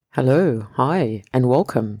Hello, hi, and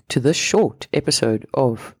welcome to this short episode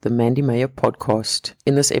of the Mandy Mayer podcast.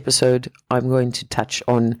 In this episode, I'm going to touch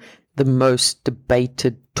on the most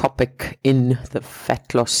debated topic in the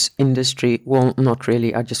fat loss industry. Well, not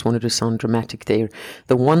really. I just wanted to sound dramatic there.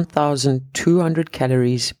 The 1,200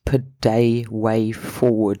 calories per day way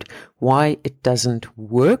forward. Why it doesn't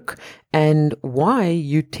work and why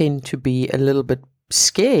you tend to be a little bit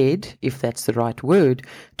scared, if that's the right word,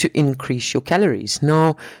 to increase your calories.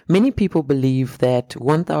 Now, many people believe that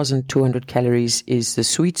 1,200 calories is the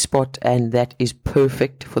sweet spot and that is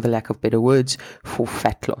perfect, for the lack of better words, for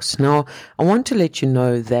fat loss. Now, I want to let you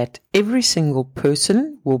know that every single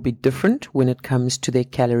person will be different when it comes to their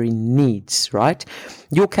calorie needs, right?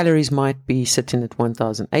 Your calories might be sitting at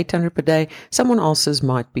 1,800 per day. Someone else's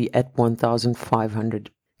might be at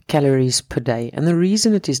 1,500 calories per day. And the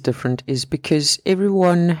reason it is different is because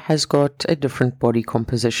everyone has got a different body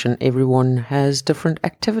composition. Everyone has different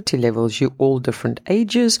activity levels. You're all different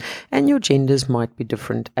ages and your genders might be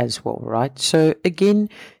different as well, right? So again,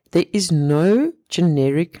 there is no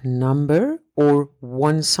generic number or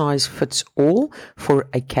one size fits all for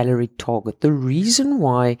a calorie target. The reason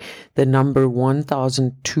why the number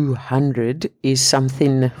 1,200 is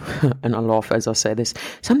something, and I laugh as I say this,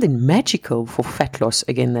 something magical for fat loss,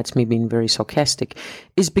 again, that's me being very sarcastic,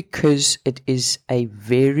 is because it is a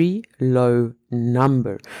very low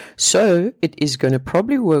number. So it is going to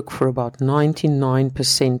probably work for about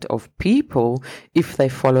 99% of people if they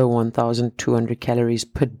follow 1,200 calories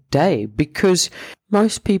per day, because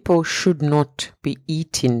most people should not be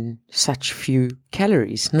eating such few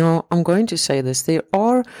calories. Now, I'm going to say this. There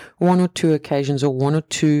are one or two occasions or one or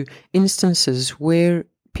two instances where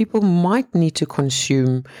people might need to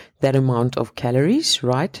consume that amount of calories,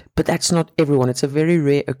 right? But that's not everyone. It's a very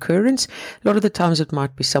rare occurrence. A lot of the times it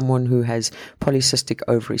might be someone who has polycystic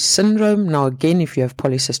ovary syndrome. Now, again, if you have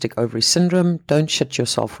polycystic ovary syndrome, don't shit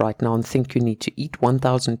yourself right now and think you need to eat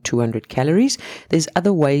 1,200 calories. There's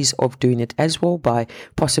other ways of doing it as well, by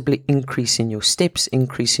possibly increasing your steps,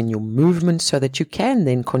 increasing your movement, so that you can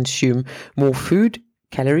then consume more food,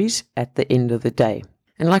 calories at the end of the day.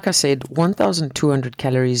 And like I said, 1,200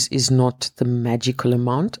 calories is not the magical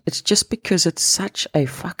amount. It's just because it's such a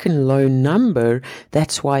fucking low number.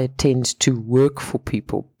 That's why it tends to work for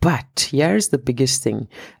people. But here's the biggest thing.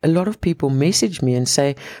 A lot of people message me and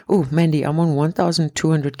say, oh, Mandy, I'm on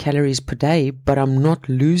 1,200 calories per day, but I'm not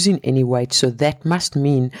losing any weight. So that must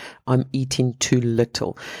mean I'm eating too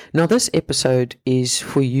little. Now, this episode is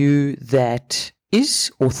for you that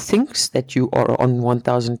is or thinks that you are on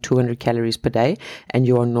 1,200 calories per day and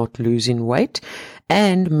you are not losing weight.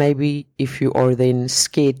 And maybe if you are then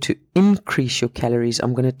scared to increase your calories,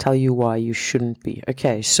 I'm going to tell you why you shouldn't be.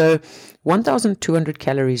 Okay, so 1,200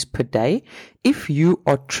 calories per day, if you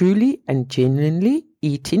are truly and genuinely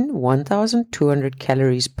eating 1,200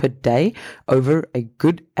 calories per day over a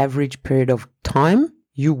good average period of time,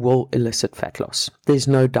 you will elicit fat loss. There's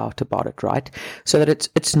no doubt about it, right? So that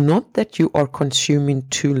it's not that you are consuming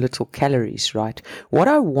too little calories, right? What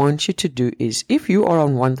I want you to do is, if you are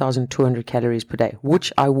on 1,200 calories per day,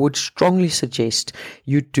 which I would strongly suggest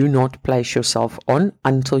you do not place yourself on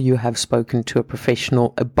until you have spoken to a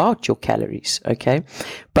professional about your calories, okay?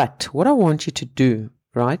 But what I want you to do,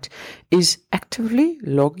 right, is actively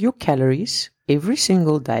log your calories every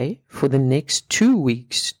single day for the next 2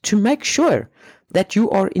 weeks to make sure that you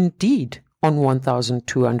are indeed on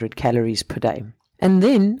 1,200 calories per day. And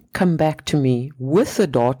then come back to me with the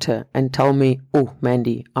data and tell me, oh,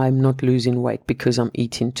 Mandy, I'm not losing weight because I'm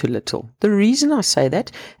eating too little. The reason I say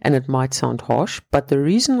that, and it might sound harsh, but the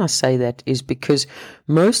reason I say that is because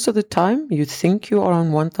most of the time you think you are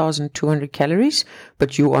on 1,200 calories,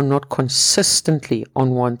 but you are not consistently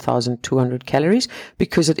on 1,200 calories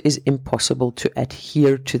because it is impossible to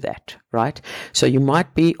adhere to that, right? So you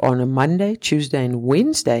might be on a Monday, Tuesday, and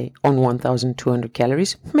Wednesday on 1,200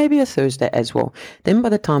 calories, maybe a Thursday as well. Then by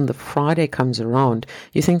the time the Friday comes around,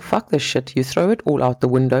 you think, fuck this shit. You throw it all out the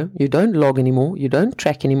window. You don't log anymore. You don't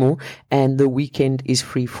track anymore. And the weekend is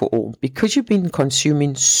free for all. Because you've been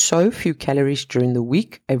consuming so few calories during the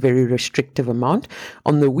week, a very restrictive amount,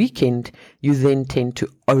 on the weekend, you then tend to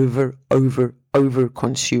over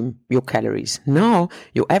consume your calories. Now,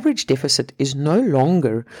 your average deficit is no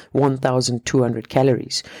longer 1,200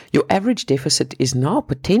 calories. Your average deficit is now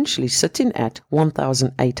potentially sitting at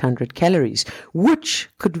 1,800 calories, which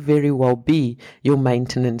could very well be your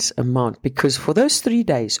maintenance amount, because for those 3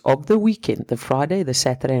 days of the weekend, the Friday, the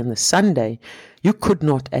Saturday, and the Sunday, you could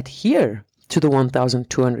not adhere to the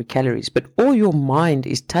 1,200 calories. But all your mind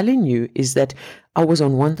is telling you is that I was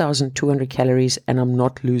on 1,200 calories and I'm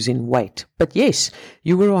not losing weight. But yes,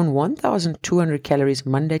 you were on 1,200 calories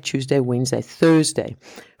Monday, Tuesday, Wednesday, Thursday.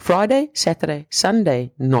 Friday, Saturday,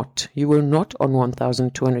 Sunday, not. You were not on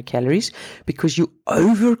 1,200 calories because you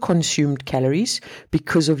overconsumed calories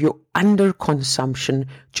because of your underconsumption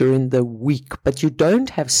during the week. But you don't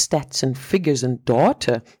have stats and figures and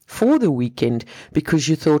data for the weekend because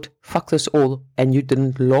you thought, fuck this all, and you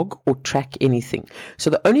didn't log or track anything. So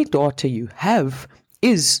the only data you have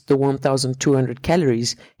is the 1,200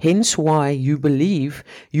 calories, hence why you believe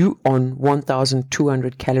you on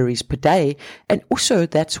 1,200 calories per day, and also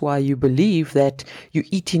that's why you believe that you're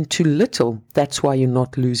eating too little, that's why you're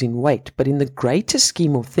not losing weight. But in the greater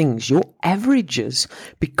scheme of things, your averages,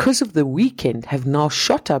 because of the weekend, have now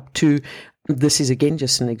shot up to, this is again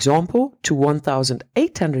just an example, to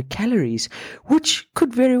 1,800 calories, which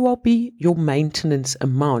could very well be your maintenance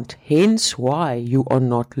amount, hence why you are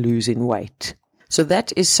not losing weight. So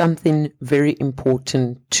that is something very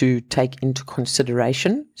important to take into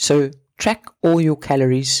consideration. So track all your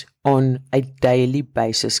calories on a daily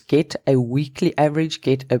basis. Get a weekly average,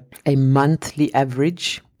 get a monthly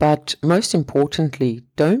average. But most importantly,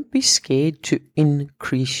 don't be scared to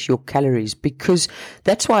increase your calories, because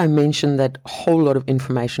that's why I mentioned that whole lot of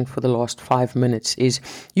information for the last 5 minutes is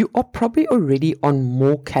you are probably already on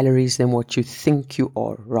more calories than what you think you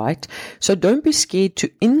are, right? So don't be scared to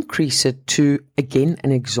increase it to, again,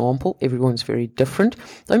 an example, everyone's very different.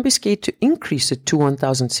 Don't be scared to increase it to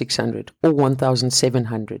 1,600 or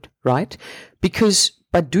 1,700, right? Because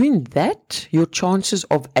by doing that, your chances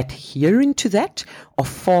of adhering to that are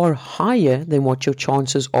far higher than what your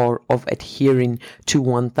chances are of adhering to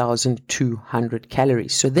 1,200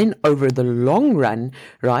 calories. So then over the long run,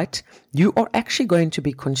 right, you are actually going to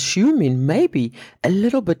be consuming maybe a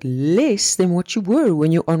little bit less than what you were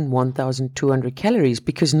when you're on 1,200 calories,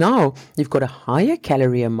 because now you've got a higher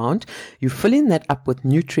calorie amount, you're filling that up with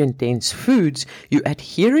nutrient-dense foods, you're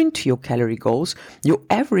adhering to your calorie goals, your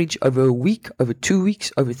average over a week, over 2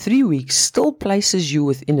 weeks, over 3 weeks still places you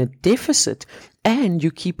within a deficit, and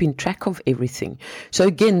you're keeping track of everything. So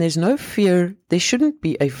again, there's no fear, there shouldn't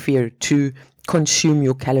be a fear to consume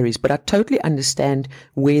your calories, but I totally understand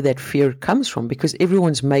where that fear comes from, because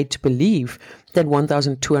everyone's made to believe that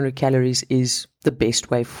 1,200 calories is the best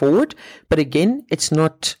way forward. But again, it's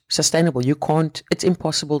not sustainable. It's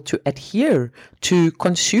impossible to adhere to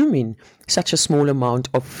consuming such a small amount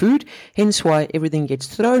of food, hence why everything gets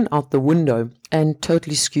thrown out the window and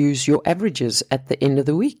totally skews your averages at the end of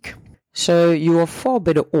the week. So you are far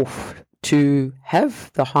better off to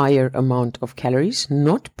have the higher amount of calories,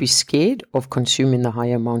 not be scared of consuming the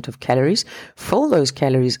higher amount of calories, fill those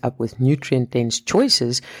calories up with nutrient-dense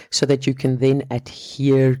choices so that you can then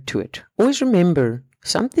adhere to it. Always remember,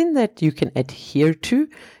 something that you can adhere to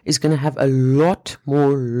is going to have a lot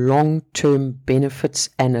more long-term benefits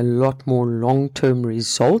and a lot more long-term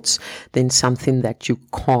results than something that you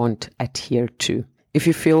can't adhere to. If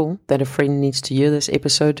you feel that a friend needs to hear this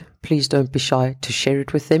episode, please don't be shy to share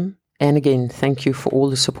it with them. And again, thank you for all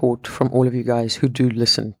the support from all of you guys who do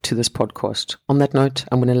listen to this podcast. On that note,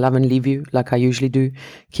 I'm going to love and leave you like I usually do.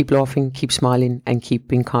 Keep laughing, keep smiling, and keep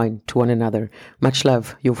being kind to one another. Much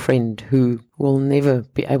love, your friend who will never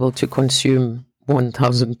be able to consume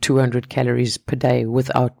 1,200 calories per day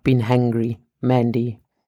without being hangry, Mandy.